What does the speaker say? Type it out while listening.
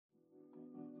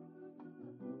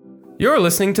You're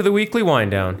listening to the Weekly Wind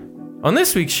Down. On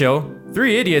this week's show,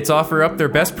 three idiots offer up their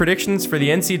best predictions for the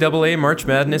NCAA March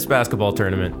Madness basketball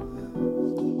tournament.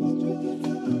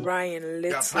 Ryan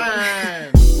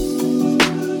Litzel.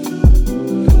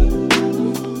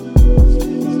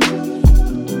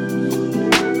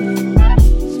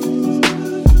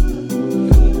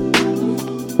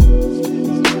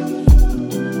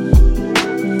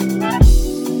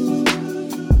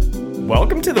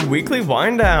 Welcome to the Weekly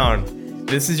Wind Down.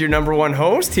 This is your number one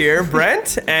host here,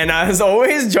 Brent, and as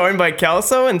always, joined by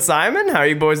Kelso and Simon. How are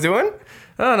you boys doing?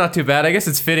 Oh, not too bad. I guess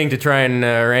it's fitting to try and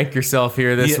rank yourself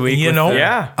here this week. You know,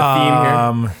 yeah.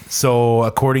 The theme here. So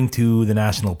according to the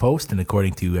National Post and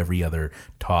according to every other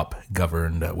top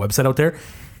governed website out there,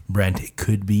 Brent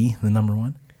could be the number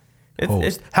one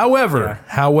host. However,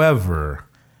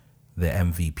 the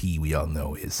MVP we all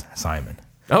know is Simon.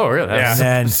 Oh, really? That's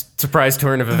And a surprise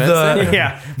turn of events. then?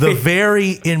 Yeah. The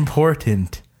very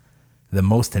important, the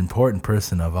most important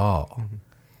person of all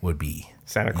would be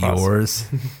Santa Claus. yours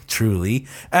truly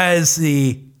as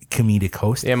the comedic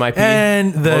host MIP.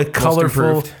 and the Most colorful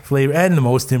improved. flavor and the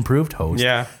most improved host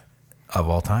Yeah. of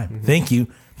all time. Thank you.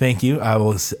 I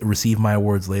will receive my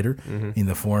awards later in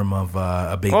the form of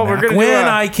a Big Oh, we're Mac gonna do when a-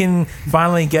 I can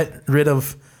finally get rid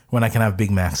of. When I can have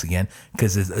Big Macs again,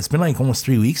 because it's been like almost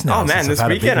 3 weeks now. Oh man, since this I've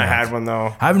had a Big weekend I Mac. had one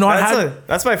though. I've not had.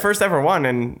 That's my first ever one,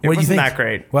 and it What do you wasn't think? that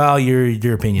great. Well,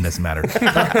 your opinion doesn't matter.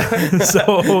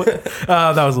 So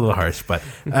that was a little harsh, but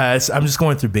I'm just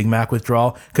going through Big Mac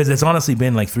withdrawal because it's honestly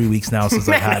been like 3 weeks now since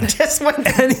I've Man, I had just went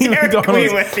to any Dairy McDonald's.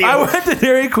 Queen with you. I went to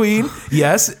Dairy Queen,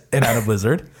 yes, and had a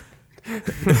Blizzard.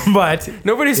 But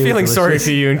Nobody's it was feeling sorry delicious.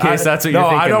 for you in case that's what you're no,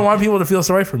 thinking. I don't want people to feel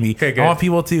sorry for me. Okay, good. I want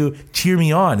people to cheer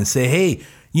me on and say, hey,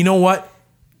 you know what?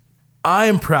 I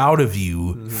am proud of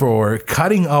you for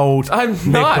cutting out I'm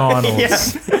not.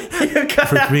 McDonald's You got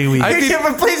for 3 weeks. You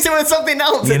can replace it with something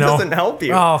else. You It know? doesn't help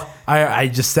you. Well, I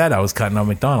just said I was cutting out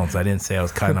McDonald's. I didn't say I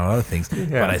was cutting out other things.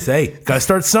 But I say, gotta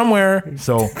start somewhere.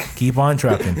 So keep on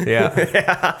trucking.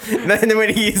 Yeah. Then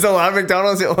when he eats a lot of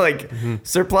McDonald's, it'll like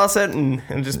surplus it and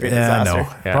just be a Yeah, disaster.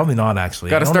 no. Yeah. Probably not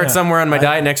actually. Got to start somewhere on my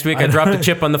diet next week. I dropped a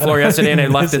chip on the floor yesterday and I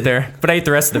left it there. But I ate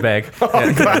the rest of the bag. Oh,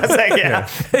 classic, yeah.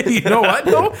 You know what,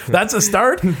 though? That's a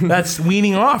start. That's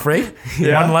weaning off, right?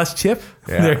 Yeah. One less chip.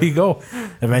 Yeah. There you go.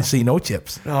 Eventually, no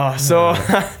chips. Oh, so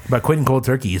But quitting cold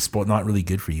turkey is not really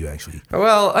good for you, actually.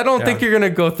 Well, I don't think you're going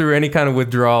to go through any kind of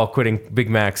withdrawal quitting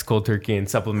Big Mac's cold turkey and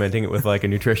supplementing it with like a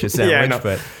nutritious sandwich. Yeah, I know.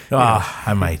 But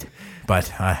I might.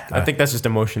 But I think that's just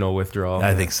emotional withdrawal.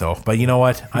 I think so. But you know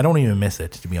what? I don't even miss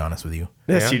it, to be honest with you.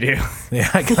 yes, Yeah. you do. Yeah,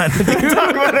 I kind of do.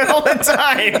 Talk about it all the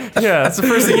time. Yeah, that's the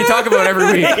first thing you talk about every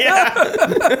week.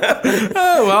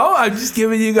 Well, I'm just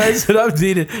giving you guys an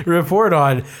updated report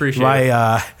on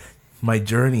Appreciate my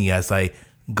journey as I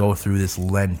go through this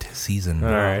Lent season.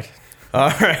 All right. All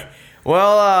right.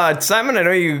 Well, Simon, I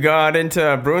know you got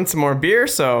into brewing some more beer,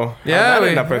 so Yeah, how'd that we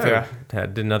end up with you?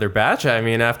 had another batch. I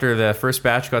mean, after the first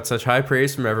batch got such high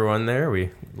praise from everyone there, we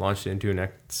launched into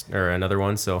another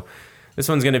one. So this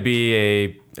one's going to be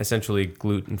a essentially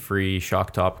gluten-free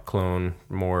shock top clone,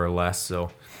 more or less. So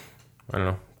I don't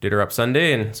know. Did her up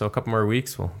Sunday, and so a couple more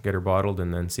weeks we'll get her bottled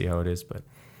and then see how it is. But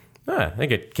I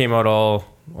think it came out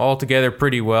all together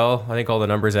pretty well. I think all the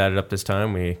numbers added up this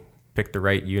time. We picked the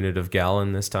right unit of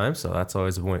gallon this time, so that's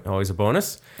always a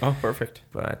bonus. Oh, perfect.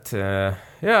 But yeah,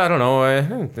 I don't know. I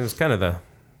think it was kind of the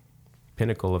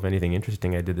pinnacle of anything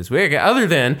interesting I did this week. Other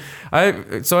than I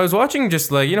was watching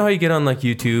just like, you know how you get on like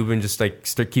YouTube and just like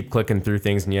keep clicking through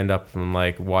things and you end up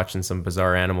like watching some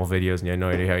bizarre animal videos and you had no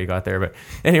idea how you got there. But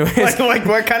anyways, like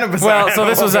what kind of bizarre well, so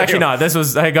this animal was actually video? not. This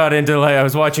was I got into like I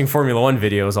was watching Formula One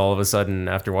videos all of a sudden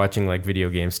after watching like video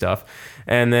game stuff,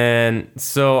 and then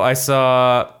so I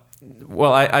saw.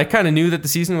 Well, I kind of knew that the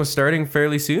season was starting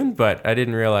fairly soon, but I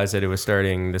didn't realize that it was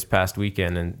starting this past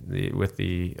weekend and with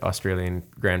the Australian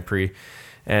Grand Prix.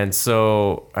 And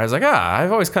so I was like,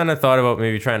 I've always kind of thought about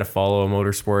maybe trying to follow a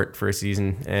motorsport for a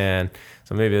season. And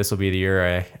so maybe this will be the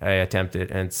year I attempt it.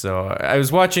 And so I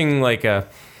was watching like a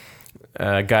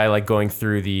guy like going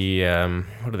through the,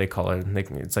 what do they call it?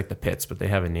 It's like the pits, but they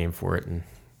have a name for it in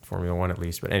Formula One at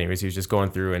least. But anyways, he was just going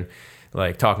through and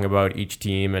like talking about each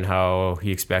team and how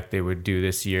he expect they would do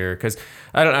this year. Because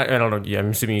I don't know. Yeah, I'm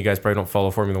assuming you guys probably don't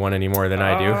follow Formula One any more than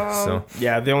I do. So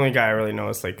Yeah, the only guy I really know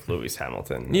is like Lewis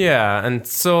Hamilton. yeah, and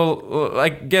so I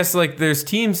guess like there's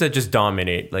teams that just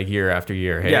dominate like year after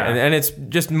year. Hey? Yeah. And it's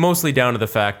just mostly down to the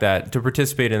fact that to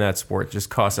participate in that sport just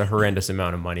costs a horrendous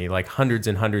amount of money, like hundreds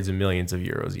and hundreds of millions of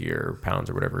euros a year, or pounds,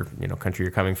 or whatever country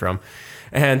you're coming from,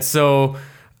 and so.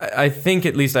 I think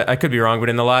at least I could be wrong, but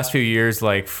in the last few years,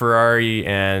 like Ferrari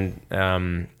and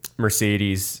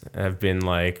Mercedes have been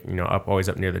like, always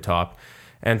up near the top.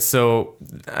 And so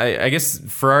I guess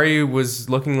Ferrari was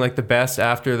looking like the best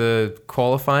after the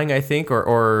qualifying, I think,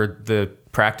 or the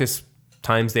practice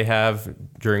times they have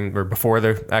during or before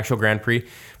the actual Grand Prix.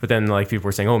 But then like people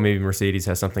were saying, oh, maybe Mercedes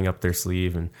has something up their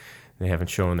sleeve and they haven't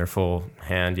shown their full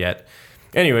hand yet.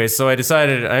 Anyway, so I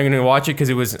decided I'm going to watch it because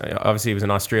it was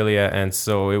in Australia. And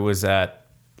so it was at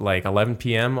like 11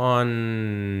 p.m.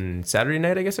 on Saturday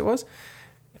night, I guess it was.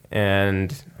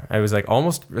 And I was like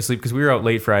almost asleep because we were out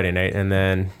late Friday night. And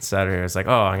then Saturday I was like,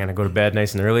 oh, I'm going to go to bed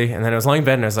nice and early. And then I was lying in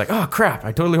bed and I was like, oh, crap,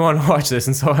 I totally want to watch this.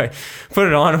 And so I put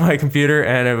it on my computer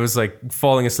and it was like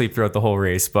falling asleep throughout the whole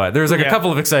race. But there was like a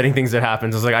couple of exciting things that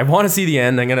happened. I was like, I want to see the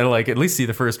end. I'm going to like at least see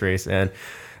the first race. And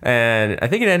I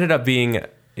think it ended up being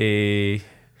actually,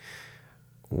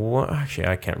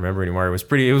 I can't remember anymore. It was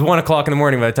 1 o'clock in the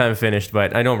morning by the time it finished.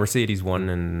 But I know Mercedes won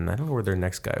and I don't know where their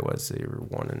next guy was. They were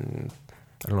won and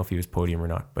I don't know if he was podium or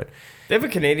not, but they have a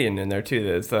Canadian in there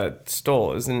too. That's that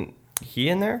Stoll, isn't he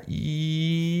in there?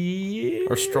 Yeah.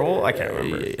 Or Stroll? I can't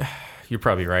remember. You're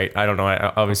probably right. I don't know.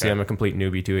 I'm a complete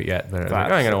newbie to it yet, but I'm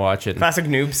going to watch it. Classic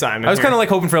noob Simon. I was kind of like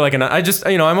hoping for like I'm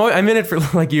in it for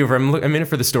like you. I'm in it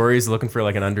for the stories, looking for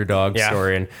like an underdog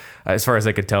story. And as far as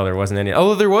I could tell, there wasn't any.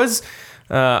 Although there was.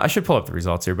 I should pull up the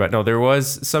results here, but no, there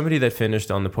was somebody that finished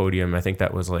on the podium. I think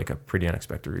that was like a pretty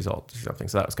unexpected result or something,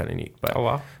 so that was kind of neat. But, oh,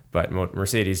 wow. But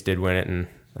Mercedes did win it, and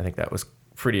I think that was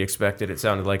pretty expected. It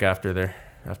sounded like after their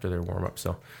warm-up.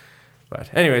 So, but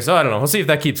anyway, so I don't know. We'll see if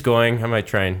that keeps going. I might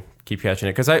try and keep catching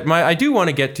it because I do want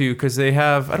to get to, because they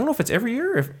have, I don't know if it's every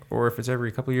year or if it's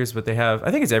every couple of years, but they have,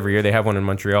 I think it's every year they have one in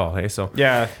Montreal. Hey, so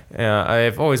yeah,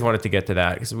 I've always wanted to get to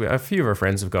that because a few of our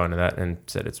friends have gone to that and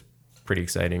said it's pretty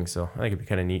exciting, so I think it'd be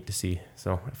kind of neat to see.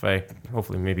 So if I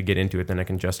hopefully maybe get into it, then I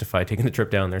can justify taking the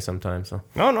trip down there sometime. So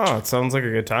no, it sounds like a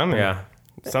good time. Yeah,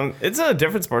 it's a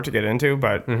different sport to get into,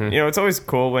 but it's always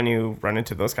cool when you run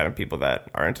into those kind of people that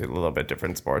are into a little bit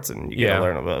different sports, and you get to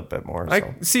learn a little bit more.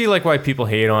 I see like why people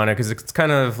hate on it, because it's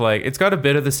kind of like it's got a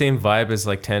bit of the same vibe as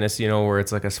like tennis, where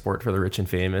it's like a sport for the rich and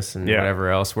famous and whatever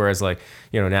else. Whereas like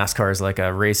NASCAR is like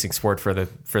a racing sport for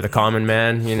the common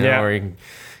man, where you can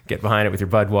get behind it with your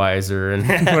Budweiser and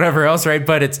whatever else, right?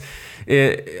 But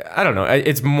I don't know.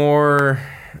 It's more,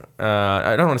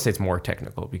 I don't want to say it's more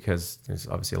technical, because there's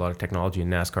obviously a lot of technology in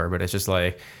NASCAR, but it's just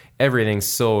like everything's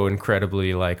so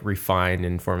incredibly like refined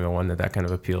in Formula One that kind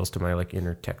of appeals to my like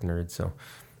inner tech nerd. So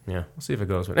yeah, we'll see if it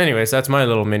goes. But anyways, that's my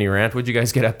little mini rant. What'd you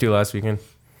guys get up to last weekend?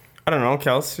 I don't know,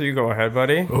 Kels, you go ahead,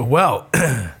 buddy. Well,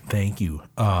 thank you.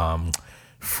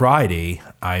 Friday,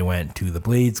 I went to the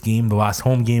Blades game, the last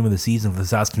home game of the season for the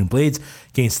Saskatoon Blades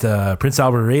against Prince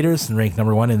Albert Raiders, ranked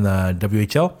number 1 in the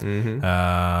WHL.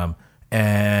 Mm-hmm.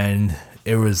 And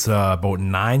it was about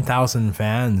 9,000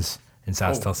 fans in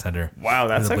SaskTel Center. Wow,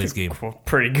 that's the Blades game.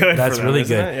 Pretty good. That's for them, really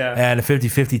good. Yeah. And a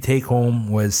 50-50 take home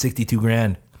was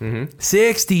 $62,000. Mm-hmm.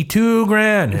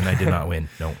 $62,000, and I did not win.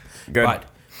 No. Good. But,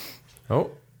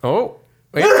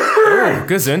 Wait.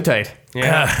 Gesundheit.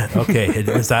 Yeah. Okay.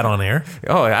 Is that on air?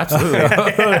 Oh, absolutely.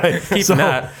 Keeping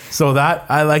that. So that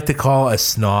I like to call a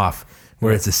snoff,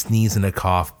 where it's a sneeze and a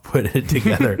cough put it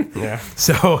together. Yeah.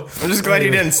 So I'm just glad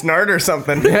you didn't snort or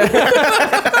something.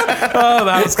 Oh,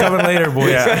 that was coming later,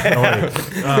 boys. Yeah.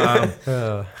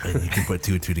 You can put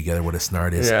 2 and 2 together what a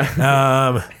snort is.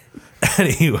 Yeah.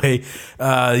 Anyway,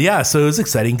 so it was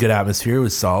exciting, good atmosphere. It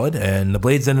was solid, and the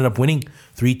Blades ended up winning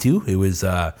 3-2. It was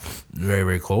very,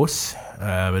 very close,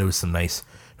 but it was some nice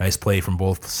play from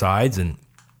both sides, and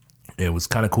it was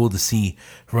kind of cool to see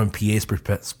from PA's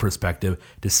perspective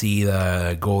to see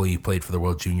the goalie played for the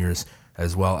World Juniors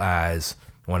as well as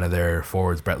one of their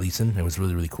forwards, Brett Leeson. It was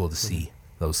really, really cool to see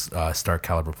those star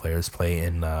caliber players play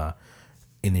in the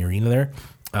arena there.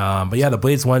 But yeah, the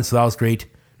Blades won, so that was great.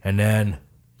 And then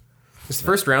Is the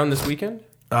first round this weekend?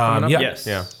 Yeah. Yes.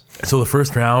 Yeah. So the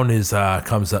first round is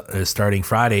starting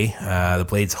Friday. The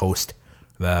Blades host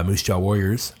the Moose Jaw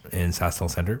Warriors in SaskTel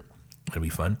Center. It'll be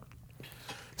fun.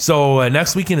 So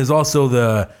next weekend is also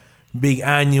the big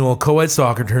annual co-ed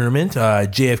soccer tournament.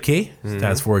 JFK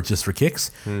stands for Just for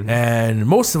Kicks. And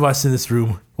most of us in this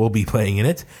room will be playing in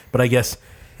it. But I guess,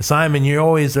 Simon, you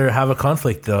always have a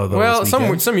conflict, though. Well,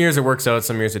 some years it works out,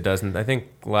 some years it doesn't. I think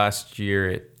last year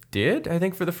it did, I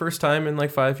think, for the first time in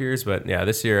like 5 years. But yeah,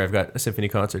 this year I've got a symphony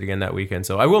concert again that weekend.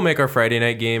 So I will make our Friday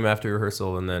night game after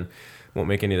rehearsal, and then won't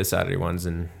make any of the Saturday ones.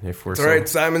 And if we're right,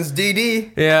 Simon's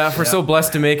DD. Yeah, if we're so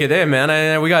blessed to make it. Hey,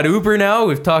 man, we got Uber now.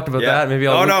 We've talked about that. Maybe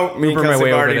I'll Uber my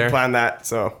way over already there. Planned that,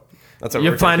 so that's what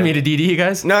You've planned me to DD, you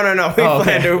guys? No. We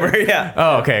planned Uber. Yeah.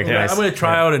 Oh, okay. Yeah, Nice. I'm gonna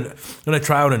try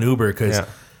out an Uber because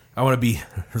I want to be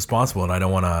responsible, and I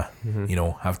don't want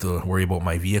to, have to worry about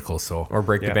my vehicle. So Or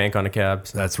break the bank on a cab.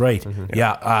 that's right.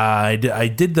 Yeah, I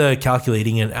did the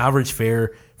calculating. An average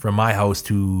fare from my house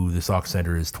to the Sauk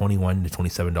Center is $21 to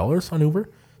 $27 on Uber.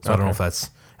 So I don't know if that's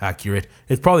accurate.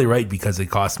 It's probably right because it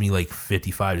cost me like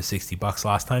 $55 to $60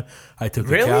 last time. I took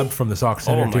a cab from the Sauk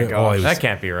Center. my gosh. That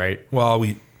can't be right. Well,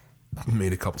 we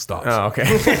made a couple stops. Oh, okay.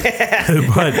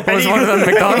 But Was one of them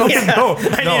McDonald's? no,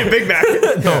 I need a Big Mac.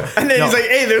 no. And then he's like,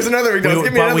 hey, there's another McDonald's.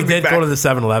 Give me another we Big did Mac. go to the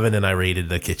 7-Eleven and I raided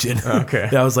the kitchen. Okay.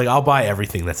 I was like, I'll buy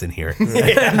everything that's in here.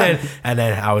 and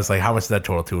then I was like, how much did that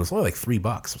total to? It was only like $3.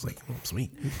 I was like, oh,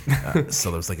 sweet. So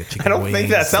there was like a chicken I don't think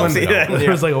that sounds wings. either. It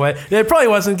was like it probably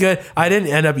wasn't good. I didn't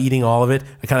end up eating all of it.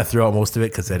 I kind of threw out most of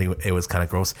it because anyway, it was kind of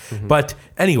gross. But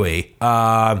anyway,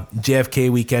 JFK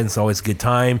weekend's always a good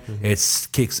time.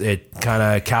 It kind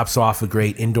of caps off a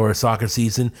great indoor soccer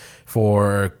season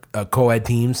for co-ed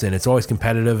teams, and it's always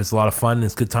competitive. It's a lot of fun.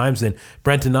 It's good times. And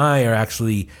Brent and I are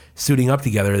actually suiting up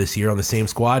together this year on the same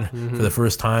squad for the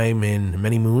first time in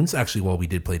many moons. Actually, well, we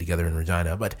did play together in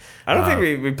Regina, but I don't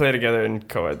think we play together in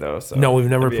co-ed though. So no, we've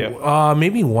never. maybe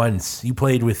Maybe once you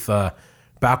played with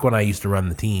back when I used to run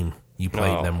the team. You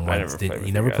played No, them I once. never played with You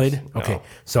you never guys. played? No. Okay,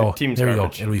 so Your team's there we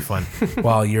garbage. go. It'll be fun.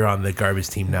 Well, you're on the garbage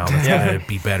team now. That's gonna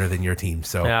be better than your team.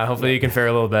 So Yeah, hopefully you can fare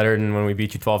a little better than when we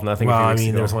beat you 12-0. well, I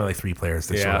mean, there was only like 3 players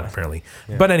that showed Yeah. up apparently.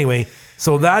 But anyway,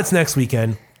 so that's next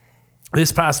weekend.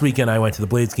 This past weekend, I went to the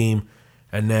Blades game,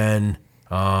 and then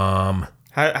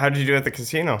How did you do at the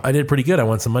casino? I did pretty good. I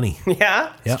won some money. Yeah.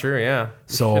 Yeah. It's true, yeah.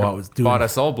 So I was doing. Bought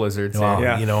us all Blizzards. Well,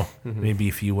 Yeah. maybe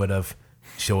if you would have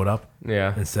showed up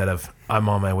Yeah. instead of I'm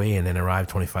on my way and then arrived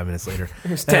 25 minutes later.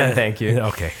 Here's 10, thank you.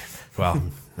 Okay. Well,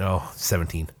 no,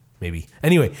 17 maybe.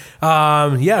 Anyway,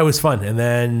 yeah, it was fun. And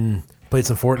then played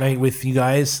some Fortnite with you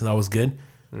guys. And that was good.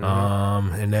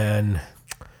 And then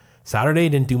Saturday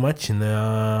didn't do much,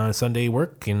 and Sunday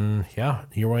work, and yeah,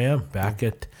 here I am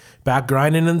back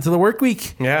grinding into the work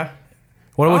week. Yeah.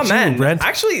 What about man, you, Brent?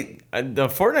 Actually, the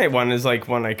Fortnite one is like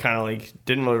one I kind of like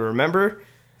didn't really remember.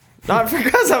 Not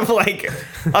because of like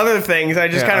other things. I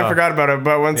just Yeah. kind of forgot about it.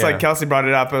 But once Yeah. like Kelsey brought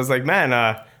it up, I was like, man,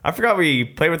 I forgot we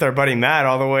played with our buddy Matt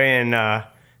all the way in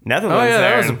Netherlands. Oh, yeah, there.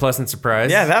 that was a pleasant surprise.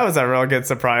 Yeah, that was a real good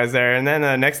surprise there. And then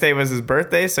next day was his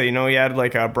birthday, so he had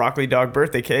like a broccoli dog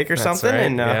birthday cake or That's something. right,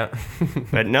 And yeah.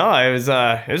 but no, it was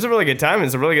a really good time. It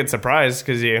was a really good surprise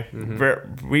because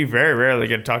Mm-hmm. we very rarely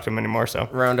get to talk to him anymore. So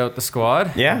Round out the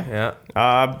squad. yeah.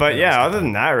 Yeah. But yeah, other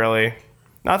than that, really,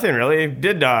 nothing really.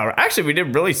 Did actually we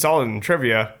did really solid in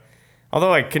trivia,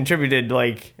 although I contributed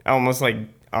like almost like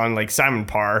on like Simon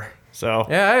Parr. So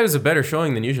Yeah, it was a better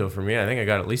showing than usual for me. I think I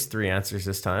got at least 3 answers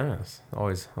this time. It's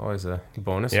always a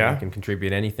bonus when Yeah. I can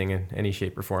contribute anything in any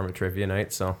shape or form at trivia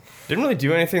night. So didn't really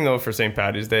do anything though for St.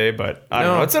 Patty's Day, but I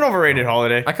don't No. know. It's an overrated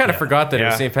holiday. I kind of forgot that it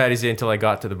was Yeah. St. Patty's Day until I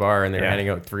got to the bar and they were Yeah. handing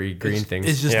out 3 green things.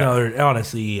 It's just Yeah. another.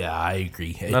 Honestly, yeah, I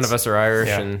agree. None of us are Irish,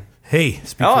 Yeah. and Hey,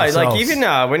 speak Oh, for like yourselves.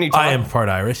 even when you talk, I am part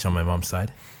Irish on my mom's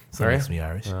side, so Are that you? makes me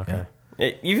Irish. Okay.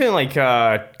 even like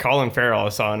Colin Farrell I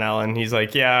saw in Ellen. He's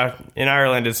like, yeah, in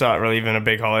Ireland it's not really even a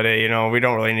big holiday. We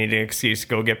don't really need an excuse to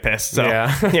go get pissed. So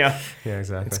Yeah. yeah, yeah,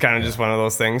 exactly. it's kind of just one of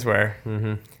those things where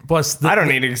Plus, I don't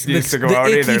need an excuse to go the out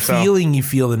icky either, so. feeling you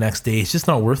feel the next day, it's just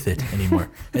not worth it anymore.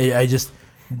 I just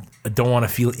don't want to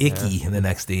feel icky the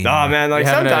next day. Oh man, like You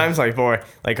haven't sometimes, like boy,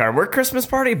 like our work Christmas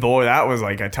party, boy, that was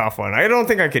like a tough one. I don't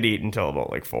think I could eat until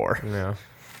about like 4. Yeah.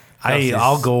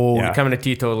 I'll go. Yeah. Becoming a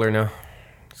teetotaler now.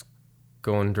 Just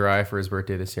going dry for his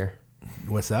birthday this year.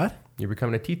 What's that? You're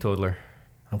becoming a teetotaler.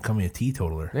 I'm coming a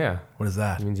teetotaler. Yeah. What is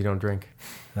that? It means you don't drink.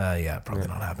 Yeah, probably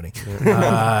not happening.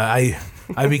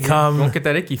 I become Don't get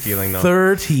that icky feeling, though.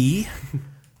 30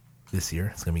 this year.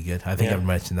 It's gonna be good. I think Yeah. I've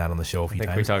mentioned that on the show a few I think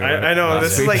we times. talked about it I know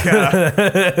last this week. is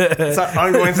like it's an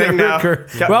ongoing thing now.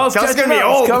 Well, it's Kel's catching gonna be up.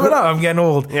 old. It's coming up. I'm getting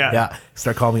old. Yeah.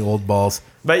 Start calling me old balls.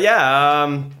 But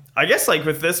yeah, I guess like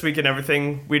with this week and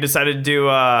everything, we decided to do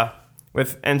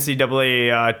with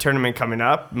NCAA tournament coming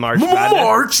up, March Madness.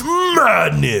 March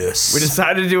Madness. We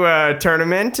decided to do a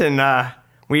tournament, and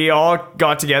we all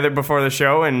got together before the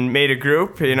show and made a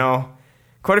group.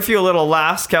 Quite a few little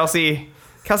laughs. Kelsey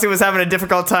was having a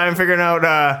difficult time figuring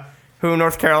out who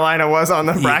North Carolina was on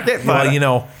the bracket. But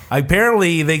Well,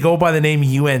 apparently they go by the name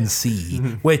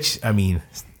UNC, which I mean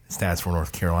stands for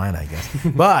North Carolina, I guess.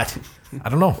 But I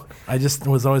don't know. I just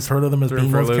was always heard of them as being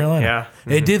for a North loop. Carolina.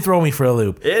 Yeah. It did throw me for a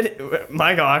loop.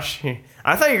 my gosh,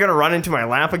 I thought you were gonna run into my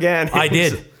lamp again. I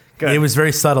did. Good. It was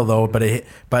very subtle though, but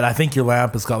I think your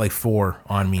lamp has got like 4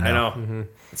 on me now. I know.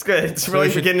 It's good. It's really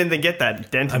we should- beginning to get that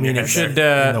dent. I mean, in it your head should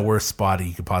there. in the worst spot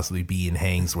you could possibly be in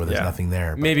Hangs where there's Yeah. nothing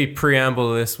there. But Maybe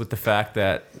preamble this with the fact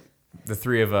that the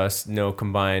three of us know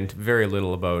combined very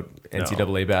little about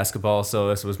NCAA basketball, so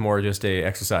this was more just a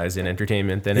exercise in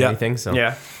entertainment than anything. So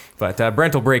yeah. But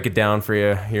Brent will break it down for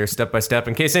you here step by step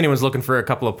in case anyone's looking for a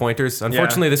couple of pointers.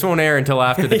 Unfortunately, this won't air until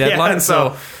after the deadline.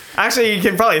 So actually, you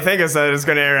can probably think us that it's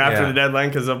going to air after the deadline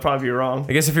because they'll probably be wrong.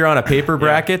 I guess if you're on a paper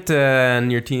bracket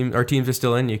and our teams are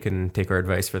still in, you can take our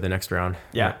advice for the next round.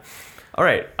 Yeah. All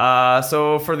right.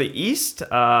 So for the East,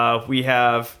 we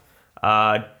have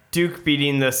Duke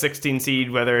beating the 16 seed,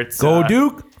 whether it's... Go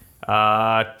Duke!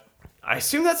 I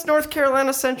assume that's North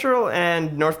Carolina Central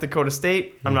and North Dakota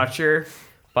State. I'm not sure.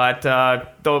 But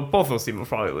both those teams will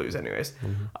probably lose anyways.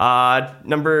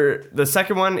 The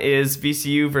second one is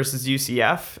VCU versus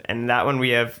UCF. And that one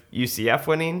we have UCF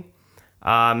winning.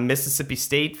 Mississippi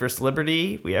State versus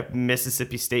Liberty. We have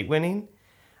Mississippi State winning.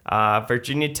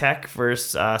 Virginia Tech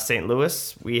versus St.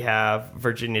 Louis. We have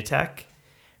Virginia Tech.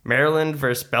 Maryland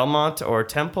versus Belmont or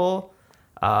Temple.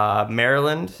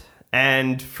 Maryland.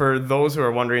 And for those who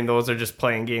are wondering, those are just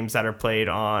playing games that are played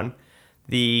on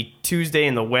the Tuesday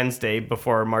and the Wednesday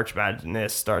before March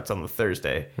Madness starts on the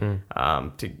Thursday,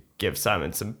 to give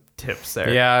Simon some tips there.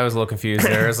 Yeah, I was a little confused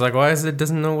there. I was like, why is it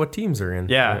doesn't know what teams are in?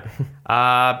 Yeah.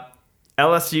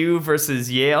 LSU versus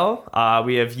Yale.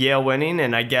 We have Yale winning,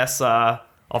 and I guess I'll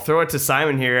throw it to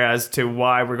Simon here as to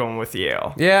why we're going with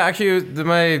Yale. Yeah, actually,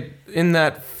 in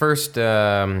that first,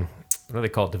 what do they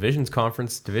call it?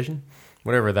 Division?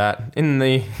 Whatever that in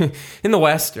the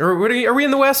West, or are we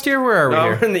in the West here? Where are we? Here?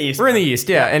 We're in the East. We're in the East.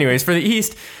 Yeah. Anyways, for the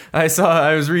East, I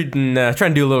was reading, trying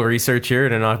to do a little research here,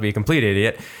 and not be a complete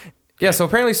idiot. Yeah. So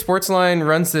apparently, Sportsline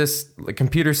runs this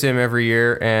computer sim every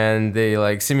year, and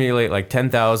they simulate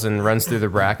 10,000 runs through the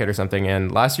bracket or something.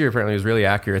 And last year, apparently, it was really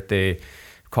accurate. They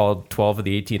called 12 of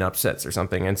the 18 upsets or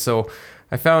something, and so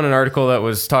I found an article that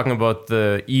was talking about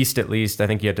the East at least. I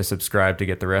think you had to subscribe to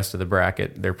get the rest of the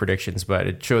bracket, their predictions, but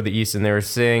it showed the East, and they were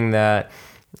saying that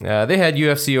they had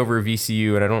UFC over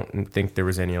VCU, and I don't think there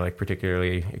was any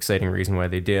particularly exciting reason why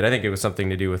they did. I think it was something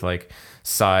to do with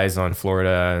size on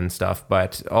Florida and stuff,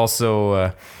 but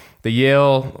also the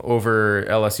Yale over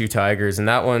LSU Tigers, and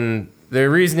that one, their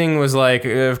reasoning was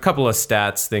a couple of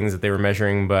stats things that they were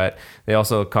measuring, but they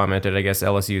also commented, I guess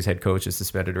LSU's head coach is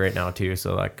suspended right now too,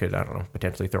 so that could, I don't know,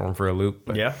 potentially throw him for a loop.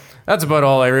 But yeah, that's about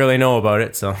all I really know about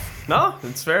it. So no,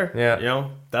 it's fair. Yeah,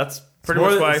 that's pretty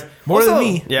much why. More than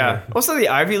me. Yeah. Also, the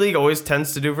Ivy League always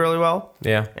tends to do really well.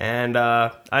 Yeah. And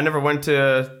I never went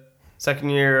to second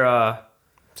year.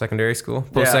 Secondary school?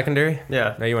 Post-secondary?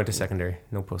 Yeah. No, you went to secondary.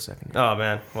 No post-secondary. Oh,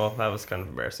 man. Well, that was kind of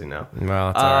embarrassing now.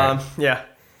 Well, that's all right. Yeah.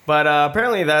 But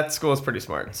apparently that school is pretty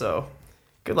smart, so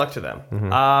good luck to them.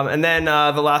 Mm-hmm. And then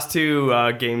the last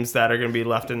two games that are going to be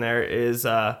left in there is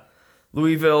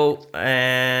Louisville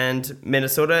and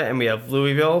Minnesota, and we have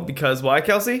Louisville because why,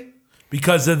 Kelsey?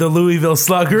 Because of the Louisville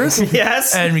Sluggers.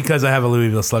 Yes. And because I have a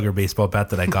Louisville Slugger baseball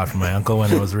bat that I got from my uncle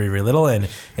when I was very, very little, and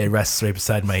it rests right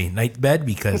beside my night bed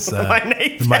because...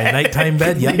 my nighttime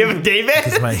bed, yeah. You have a day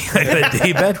bed? I got a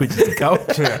day bed, which is a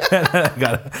couch. And I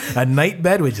got a night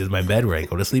bed, which is my bed where I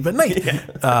go to sleep at night.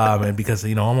 Yeah. And because,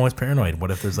 I'm always paranoid.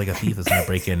 What if there's a thief that's going to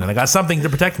break in? And I got something to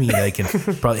protect me that I can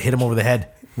probably hit him over the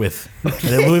head with. And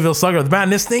the Louisville Slugger. The bat,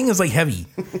 and this thing is heavy.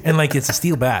 And it's a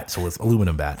steel bat, so it's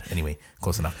aluminum bat. Anyway,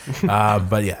 close enough.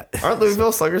 But yeah. Aren't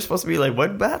Louisville Sluggers supposed to be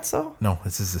wood bats, though? No,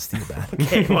 this is a steel bat.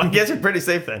 Okay, well, I guess you're pretty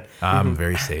safe then. I'm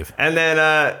very safe. And then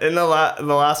in the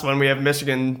last one, we have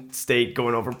Michigan State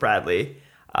going over Bradley.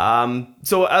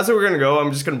 So as we're going to go,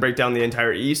 I'm just going to break down the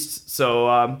entire East.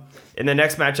 So in the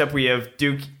next matchup, we have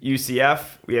Duke UCF.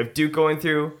 We have Duke going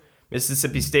through.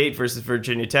 Mississippi State versus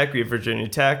Virginia Tech. We have Virginia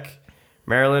Tech.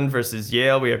 Maryland versus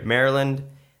Yale. We have Maryland.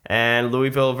 And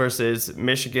Louisville versus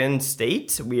Michigan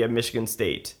State. We have Michigan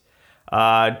State.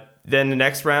 Then the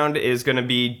next round is going to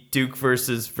be Duke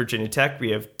versus Virginia Tech.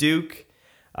 We have Duke.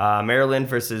 Maryland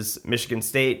versus Michigan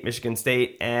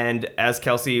State. And as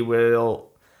Kelsey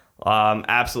will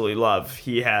absolutely love,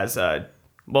 he has,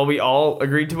 we all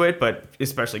agreed to it, but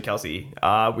especially Kelsey,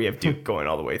 we have Duke going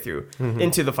all the way through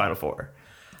into the Final Four.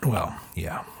 Well,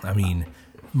 yeah. I mean,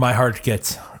 my heart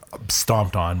gets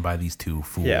stomped on by these two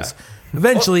fools. Yeah.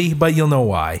 Eventually, but you'll know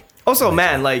why. Also,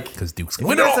 man, because Duke's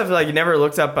going to win. You never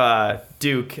looked up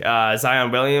Duke,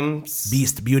 Zion Williams.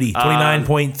 Beast, beauty,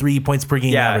 29.3 points per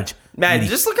game average. Man, beauty.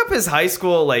 Just look up his high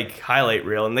school highlight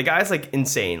reel, and the guy's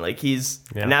insane. He's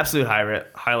an absolute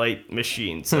highlight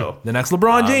machine. So the next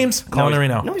LeBron James, calling it right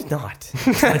now. No, he's not.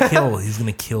 He's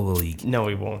gonna kill the league. No,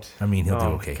 he won't. I mean, he'll do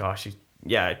okay. Gosh,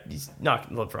 he's not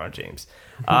LeBron James.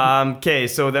 Okay,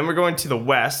 so then we're going to the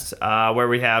West, where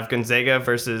we have Gonzaga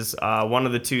versus one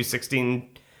of the two 16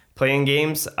 playing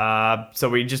games. So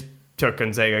we just took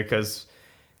Gonzaga because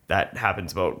that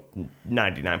happens about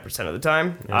 99% of the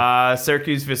time. Yeah.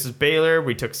 Syracuse versus Baylor.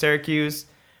 We took Syracuse.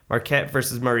 Marquette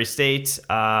versus Murray State.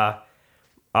 We're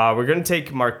going to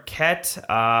take Marquette.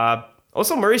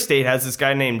 Also, Murray State has this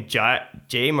guy named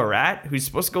Jay Marat, who's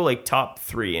supposed to go like top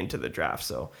 3 into the draft.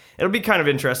 So it'll be kind of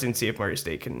interesting to see if Murray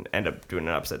State can end up doing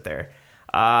an upset there.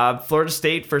 Florida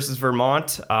State versus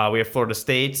Vermont. We have Florida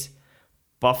State.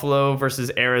 Buffalo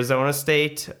versus Arizona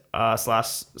State /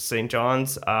 St.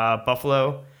 John's.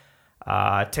 Buffalo.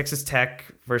 Texas Tech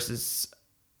versus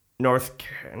I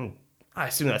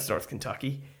assume that's North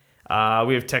Kentucky.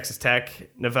 We have Texas Tech,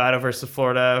 Nevada versus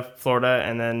Florida,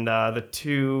 and then the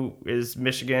 2 is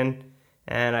Michigan.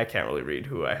 And I can't really read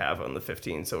who I have on the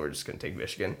 15, so we're just going to take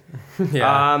Michigan.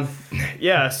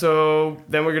 Yeah. So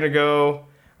then we're going to go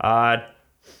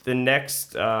the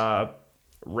next round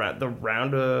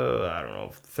of, I don't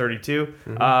know, 32.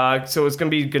 So it's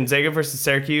going to be Gonzaga versus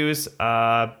Syracuse,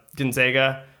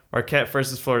 Gonzaga, Marquette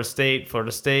versus Florida State,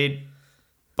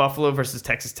 Buffalo versus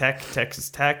Texas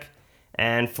Tech,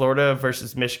 and Florida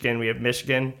versus Michigan. We have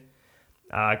Michigan.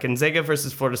 Gonzaga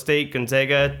versus Florida State,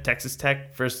 Gonzaga, Texas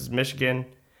Tech versus Michigan,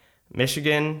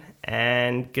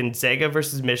 and Gonzaga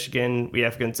versus Michigan. We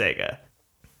have Gonzaga.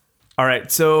 All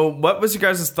right, so what was your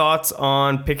guys' thoughts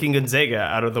on picking Gonzaga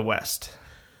out of the West?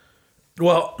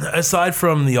 Well, aside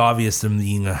from the obvious, them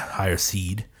being a higher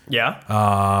seed. Yeah.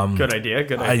 Good idea.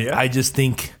 I just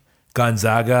think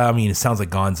Gonzaga, I mean, it sounds like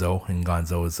Gonzo, and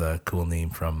Gonzo is a cool name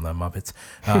from the Muppets.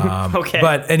 Okay.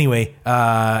 But anyway,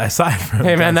 aside from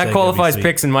hey, man, Gonzaga, that qualifies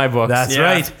picks in my books. That's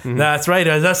right. Mm-hmm. That's right.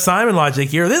 That's Simon logic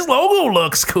here. This logo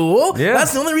looks cool. Yeah.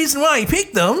 That's the only reason why I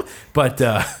picked them. But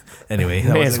anyway.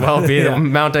 May as well be the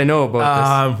amount I know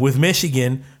about this. With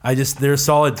Michigan, they're a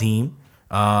solid team.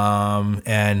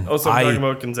 And also talking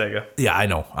about Gonzaga. Yeah, I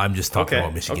know. I'm just talking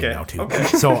about Michigan now too. Okay.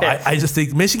 So I just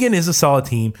think Michigan is a solid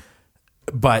team,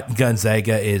 but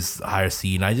Gonzaga is a higher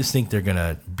seed, and I just think they're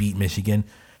gonna beat Michigan.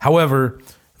 However,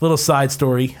 little side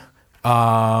story.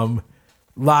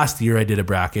 Last year I did a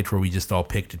bracket where we just all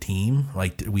picked a team.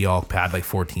 Like we all had like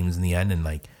 4 teams in the end, and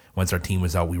like once our team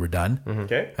was out, we were done. Mm-hmm.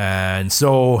 Okay. And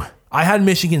so I had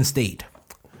Michigan State.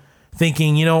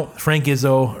 Thinking, Frank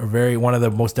Izzo, one of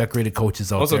the most decorated coaches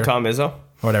out there. Also Tom Izzo.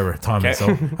 Whatever, Tom Izzo.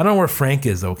 I don't know where Frank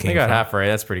Izzo came from. I got half right.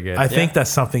 That's pretty good. I think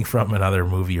that's something from another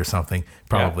movie or something,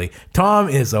 probably. Yeah. Tom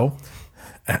Izzo.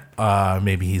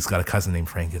 Maybe he's got a cousin named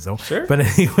Frank Izzo. Sure. But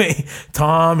anyway,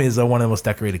 Tom Izzo, one of the most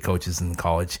decorated coaches in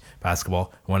college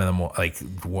basketball. One of the most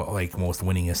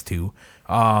winningest too.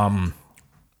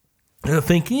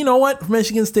 Thinking, you know what,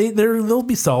 Michigan State, they'll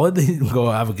be solid. They go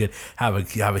have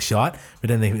a shot, but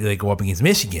then they go up against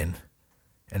Michigan,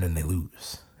 and then they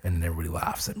lose, and then everybody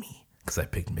laughs at me because I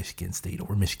picked Michigan State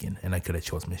over Michigan, and I could have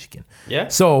chose Michigan. Yeah.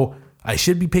 So I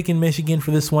should be picking Michigan for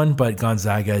this one, but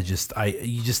Gonzaga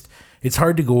it's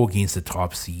hard to go against the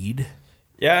top seed.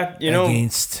 Yeah,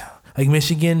 against like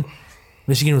Michigan.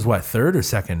 Michigan was what, 3rd or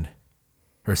 2nd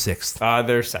or 6th?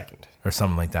 They're 2nd or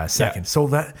something like that. 2nd. Yeah.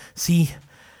 So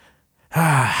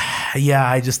yeah,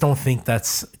 I just don't think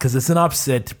that's because it's an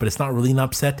upset, but it's not really an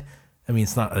upset. I mean,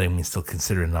 it's not. I mean, still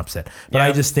considered an upset, but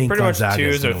I just think Gonzaga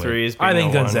is 2s or 3s. I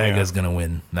think Gonzaga is going to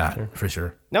win that for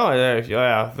sure. No, they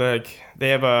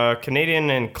have a Canadian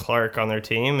and Clark on their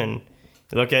team, and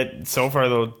you look at so far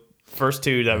the first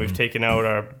 2 that we've taken out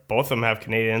are both of them have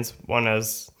Canadians. One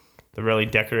has the really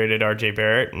decorated RJ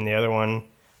Barrett, and the other one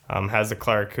has a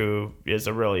Clark who is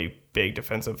a really big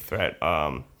defensive threat.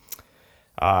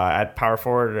 At power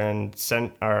forward and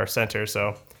center,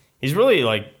 so he's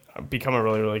really become a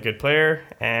really, really good player.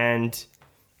 And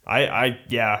I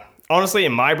honestly,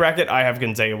 in my bracket, I have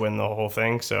Gonzaga win the whole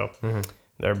thing. So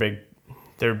they're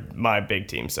my big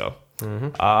team. So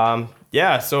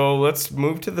so let's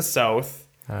move to the South.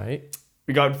 All right,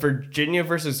 we got Virginia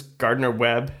versus Gardner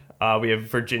Webb. We have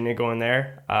Virginia going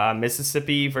there.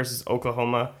 Mississippi versus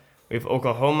Oklahoma. We have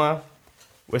Oklahoma.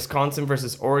 Wisconsin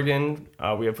versus Oregon.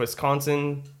 We have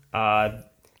Wisconsin.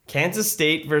 Kansas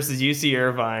State versus UC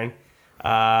Irvine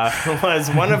was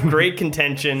one of great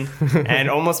contention and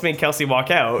almost made Kelsey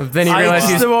walk out. Then he realized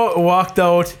he walked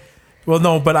out. Well,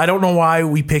 no, but I don't know why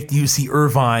we picked UC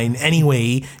Irvine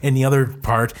anyway in the other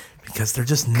part. Because they're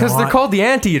just not... Because they're called the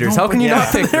Anteaters. How can you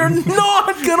not pick them? They're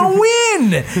not going to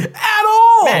win at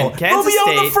all. Man, they'll be out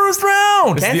in the first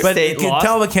round. Kansas State lost.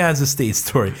 Tell the Kansas State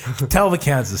story. Tell the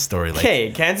Kansas story.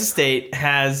 Okay, Kansas State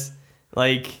has,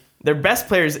 their best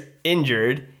players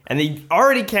injured, and they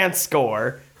already can't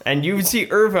score, and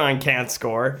UC Irvine can't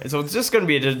score. And so it's just going to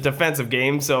be a defensive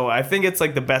game. So I think it's,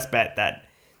 the best bet.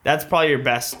 That's probably your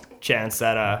best chance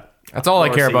that... That's all I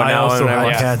care about now. I also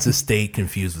have Kansas State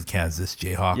confused with Kansas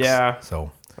Jayhawks. Yeah.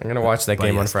 So I'm going to watch that But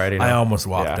game on yes, Friday I night. almost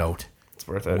walked Yeah. out It's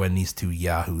worth it. when these two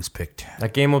yahoos picked.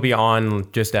 That game will be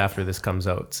on just after this comes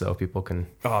out, so people can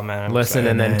Oh man, I'm listen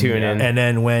excited. and then tune in. And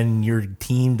then when your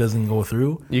team doesn't go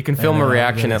through, You can film a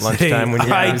reaction at lunchtime when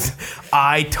you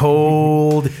I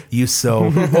told you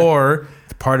so. Or,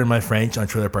 pardon my French on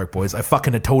Trailer Park Boys, I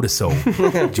fucking a told us so,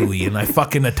 Julian. I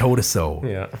fucking a told us so.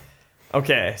 Yeah.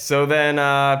 Okay, so then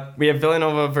we have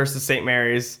Villanova versus St.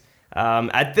 Mary's.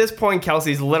 At this point,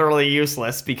 Kelsey's literally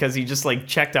useless because he just like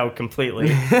checked out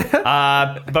completely.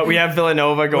 But we have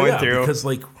Villanova going Well, yeah, through. because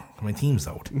like my team's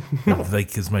out,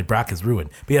 because my bracket's ruined.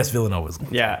 But yes, Villanova's.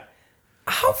 Yeah.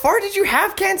 How far did you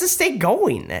have Kansas State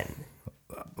going then?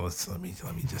 Let me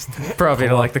just Probably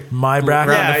to like the my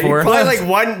bracket. Yeah, you four. probably like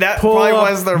one. That Pull probably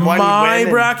up was their one my win.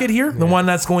 bracket here, the one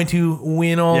that's going to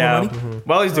win all Yeah. the money.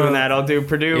 While he's doing that, I'll do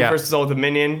Purdue Yeah. versus Old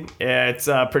Dominion. It's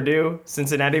Purdue,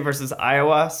 Cincinnati versus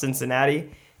Iowa,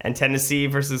 Cincinnati, and Tennessee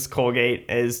versus Colgate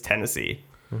is Tennessee.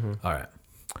 All right.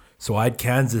 So I had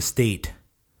Kansas State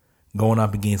going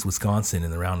up against Wisconsin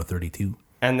in the round of 32,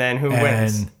 And then who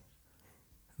wins? and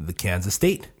the Kansas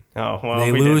State. Oh, well,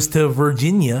 They we lose did. to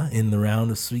Virginia in the round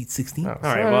of Sweet 16. All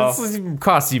right, well, This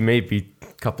costs you maybe a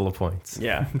couple of points.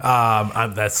 yeah.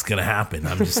 That's gonna happen.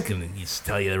 I'm just gonna just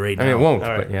tell you right now. I mean, it won't, All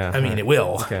right. but yeah. I mean, it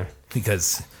will. Okay.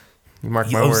 Because You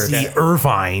mark my you'll words. see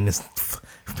Irvine is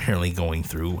apparently going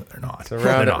through. They're not. So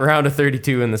They're not. round of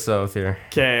 32 in the South here.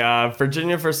 Okay,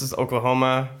 Virginia versus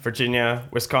Oklahoma, Virginia,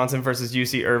 Wisconsin versus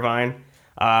UC Irvine.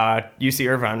 UC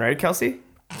Irvine, right, Kelsey?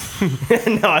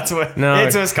 No,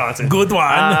 it's Wisconsin. Good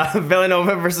one.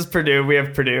 Villanova versus Purdue, we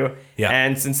have Purdue. Yeah.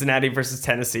 And Cincinnati versus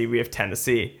Tennessee, we have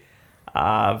Tennessee.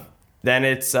 Then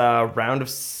it's round of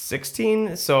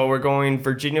 16. So we're going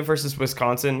Virginia versus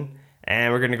Wisconsin.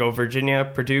 And we're going to go Virginia,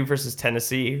 Purdue versus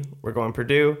Tennessee. We're going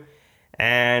Purdue.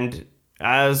 And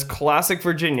as classic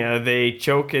Virginia, they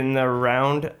choke in the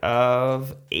round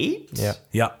of 8. Yeah.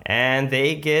 Yep. And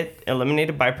they get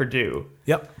eliminated by Purdue.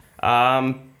 Yep.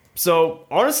 So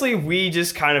honestly, we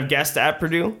just kind of guessed at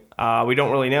Purdue. We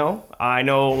don't really know. I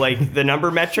know like the number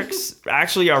metrics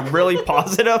actually are really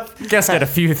positive. Guessed at a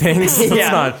few things. Let's Yeah.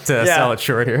 not sell it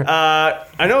short here. I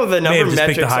know the have number just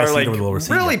picked the metrics high are seed like over the lower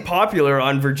seed, really yeah. popular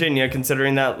on Virginia,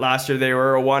 considering that last year they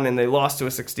were a 1 and they lost to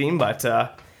a 16. But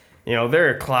they're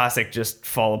a classic, just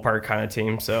fall apart kind of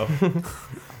team. So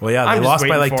Well, yeah, I'm they just lost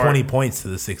by waiting like for 20 points to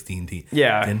the 16 team.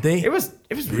 yeah, Didn't they? It was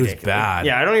ridiculous. bad.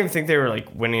 Yeah, I don't even think they were like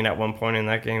winning at one point in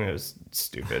that game. It was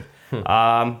stupid.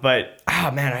 But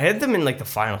man, I had them in like the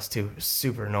finals too. It was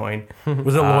super annoying.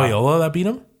 Was it Loyola that beat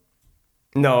them?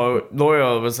 No,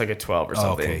 Loyola was like a 12 or Oh,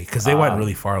 something. okay, because they went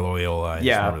really far, Loyola. I just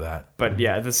Yeah, remember that. But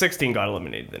yeah, the 16 got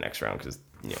eliminated the next round because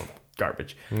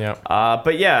garbage. Yeah.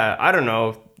 But yeah, I don't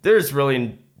know. There's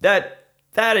really that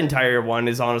entire one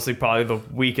is honestly probably the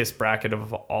weakest bracket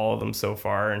of all of them so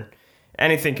far, and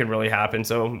anything can really happen.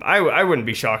 So I wouldn't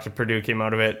be shocked if Purdue came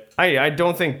out of it. I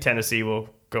don't think Tennessee will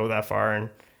go that far, and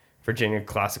Virginia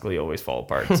classically always fall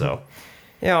apart. So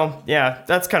yeah,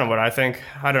 that's kind of what I think.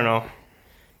 I don't know.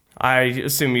 I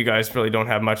assume you guys really don't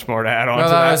have much more to add on Well,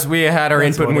 to that. we had our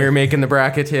input when we were making the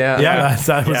bracket. Yeah. Yeah,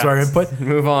 that was Yeah. our input.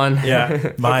 Move on.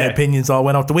 Yeah. My Okay. opinions all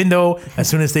went out the window as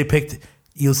soon as they picked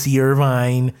UC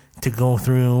Irvine to go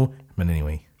through. But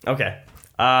anyway, Okay.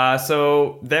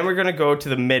 So then we're going to go to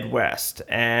the Midwest,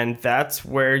 and that's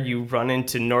where you run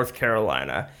into North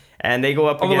Carolina. And they go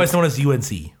up otherwise against... known as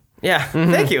UNC. Yeah,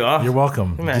 thank you. You're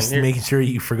welcome. Man, Just you're- making sure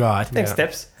you forgot. Thanks,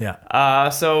 Tips. Yeah.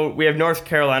 So we have North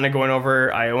Carolina going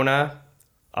over Iona,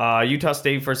 Utah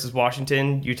State versus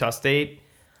Washington, Utah State,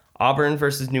 Auburn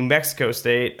versus New Mexico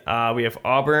State. We have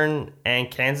Auburn, and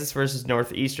Kansas versus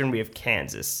Northeastern. We have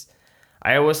Kansas.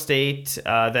 Iowa State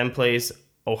then plays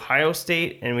Ohio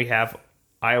State, and we have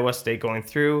Iowa State going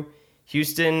through.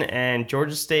 Houston and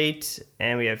Georgia State,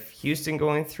 and we have Houston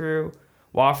going through.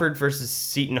 Wofford versus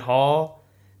Seton Hall.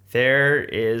 There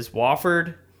is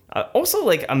Wofford. Also,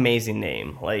 like, amazing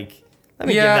name. Like, let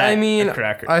me give Yeah, that I mean, a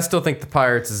cracker. I still think the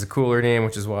Pirates is a cooler name,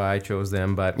 which is why I chose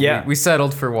them. But Yeah. we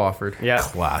settled for Wofford. Yeah.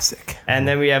 Classic. And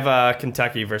then we have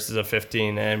Kentucky versus a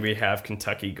 15, and we have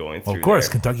Kentucky going through. Of course,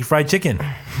 there. Kentucky Fried Chicken.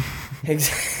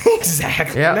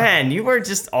 Exactly. Yeah. Man, you were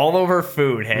just all over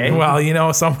food, hey?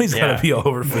 Well, somebody's got Yeah. to be all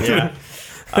over food.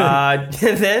 Yeah.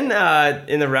 Then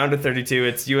in the round of 32,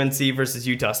 it's UNC versus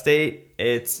Utah State.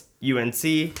 It's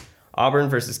UNC. Auburn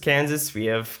versus Kansas. We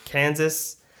have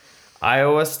Kansas.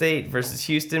 Iowa State versus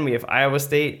Houston. We have Iowa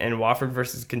State. And Wofford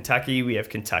versus Kentucky. We have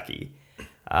Kentucky.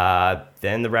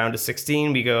 Then the round of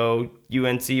 16, we go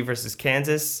UNC versus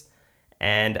Kansas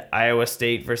and Iowa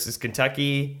State versus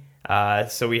Kentucky.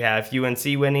 So we have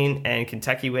UNC winning and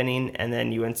Kentucky winning, and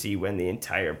then UNC win the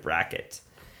entire bracket.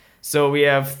 So we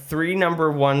have 3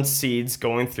 number 1 seeds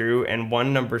going through and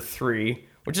 1 number 3,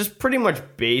 which is pretty much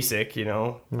basic, you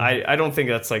know. I don't think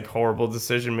that's like horrible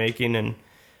decision making, and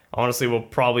honestly, we'll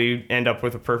probably end up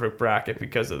with a perfect bracket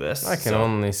because of this. I can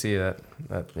only see that.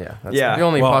 That's Yeah. the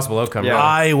only possible outcome. Yeah.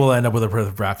 I will end up with a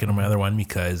perfect bracket on my other one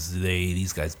because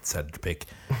these guys decided to pick,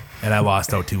 and I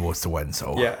lost out 2 votes to 1.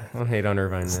 So Yeah. Don't hate on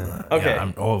Irvine, man.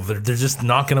 Okay. they're just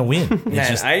not gonna win. It's Man,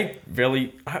 just I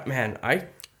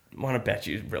want to bet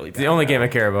you really bad. The only now. game I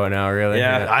care about now, really.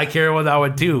 Yeah. I care about that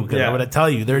one too, because Yeah. I'm going to tell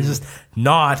you, they're just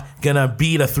not going to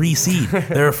beat a 3 seed.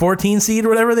 They're a 14 seed,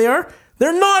 whatever they are.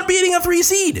 They're not beating a 3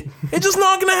 seed. It's just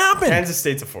not going to happen. Kansas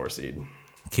State's a 4 seed.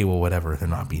 Okay, well, whatever. They're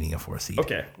not beating a 4 seed.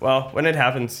 Okay, well, when it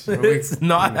happens. It's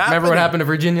not happening. Remember what happened to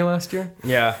Virginia last year?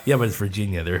 Yeah. Yeah, but it's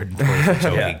Virginia. They're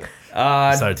joking.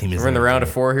 Yeah. This other team is We're in the round of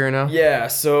 4 here now. Yeah,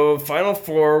 so Final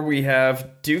Four, we have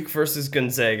Duke versus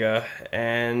Gonzaga,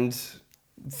 and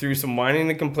through some whining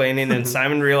and complaining and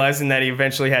Simon realizing that he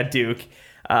eventually had Duke,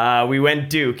 we went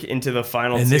Duke into the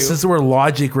final And 2. this is where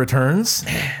logic returns.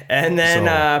 And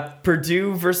then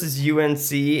Purdue versus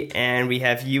UNC, and we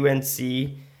have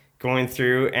UNC going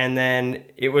through. And then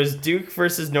it was Duke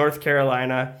versus North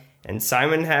Carolina, and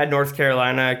Simon had North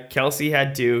Carolina, Kelsey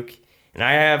had Duke, and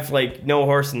I have like no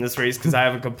horse in this race because I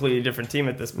have a completely different team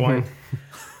at this point.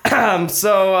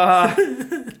 So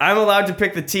I'm allowed to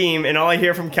pick the team, and all I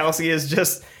hear from Kelsey is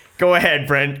just, go ahead,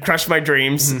 Brent, crush my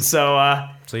dreams. So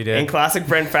you did. in classic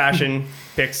Brent fashion,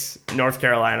 picks North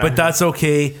Carolina. But that's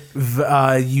okay,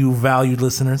 you valued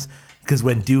listeners, because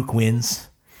when Duke wins,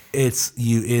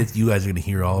 you guys are going to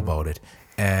hear all about it.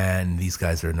 And these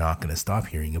guys are not going to stop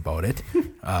hearing about it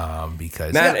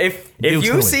because Man, if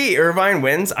UC Irvine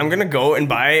wins, I'm gonna go and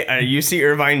buy a UC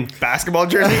Irvine basketball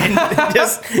jersey and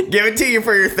just give it to you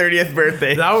for your 30th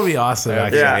birthday. that would be awesome.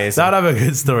 Actually, Yeah. that would have a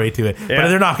good story to it. Yeah. But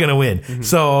they're not going to win.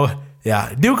 So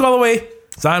yeah, Duke all the way.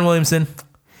 Zion Williamson.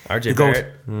 RJ GOAT.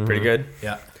 Barrett, pretty good.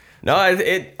 Yeah. No,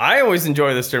 I always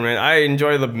enjoy this tournament. I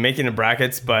enjoy making the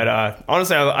brackets, but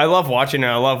honestly, I love watching it.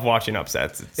 I love watching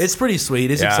upsets. It's pretty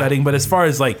sweet. It's Yeah. exciting. But as far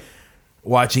as like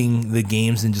watching the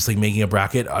games and just like making a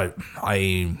bracket,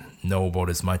 I know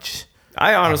about as much.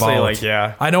 I honestly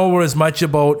about- I know about as much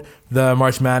about the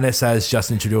March Madness as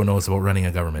Justin Trudeau knows about running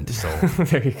a government. So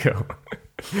There you go.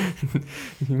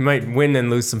 You might win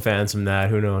and lose some fans from that.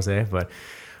 Who knows, eh? But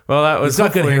well, that was It's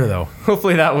not good hopefully- hair, though.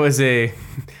 Hopefully, that was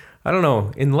I don't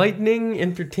know, enlightening,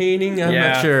 entertaining. I'm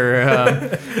Yeah. not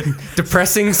sure.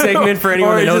 Depressing segment for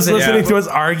anyone or that knows just it. listening to us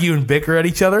argue and bicker at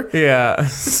each other. Yeah,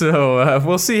 so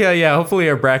we'll see. Hopefully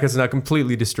our bracket's not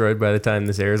completely destroyed by the time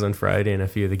this airs on Friday, and a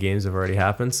few of the games have already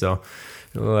happened. So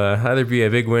it'll either be a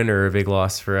big win or a big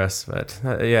loss for us. But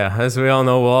as we all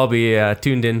know, we'll all be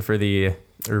tuned in for the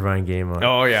Irvine game.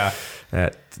 Oh yeah. I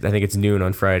think it's noon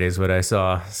on Friday is what I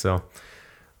saw. So,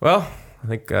 well, I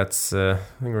think that's. I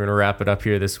think we're gonna wrap it up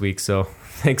here this week. So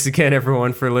thanks again,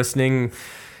 everyone, for listening.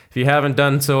 If you haven't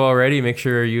done so already, make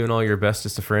sure you and all your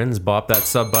bestest of friends bop that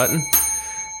sub button.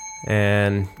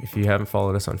 And if you haven't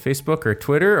followed us on Facebook or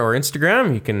Twitter or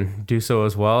Instagram, you can do so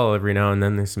as well. Every now and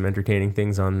then, there's some entertaining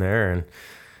things on there.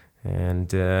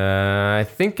 And I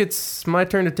think it's my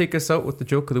turn to take us out with the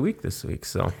joke of the week this week.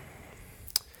 So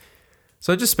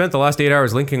I just spent the last 8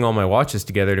 hours linking all my watches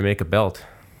together to make a belt.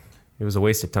 It was a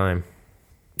waste of time.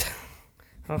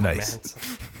 Oh, Nice.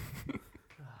 man.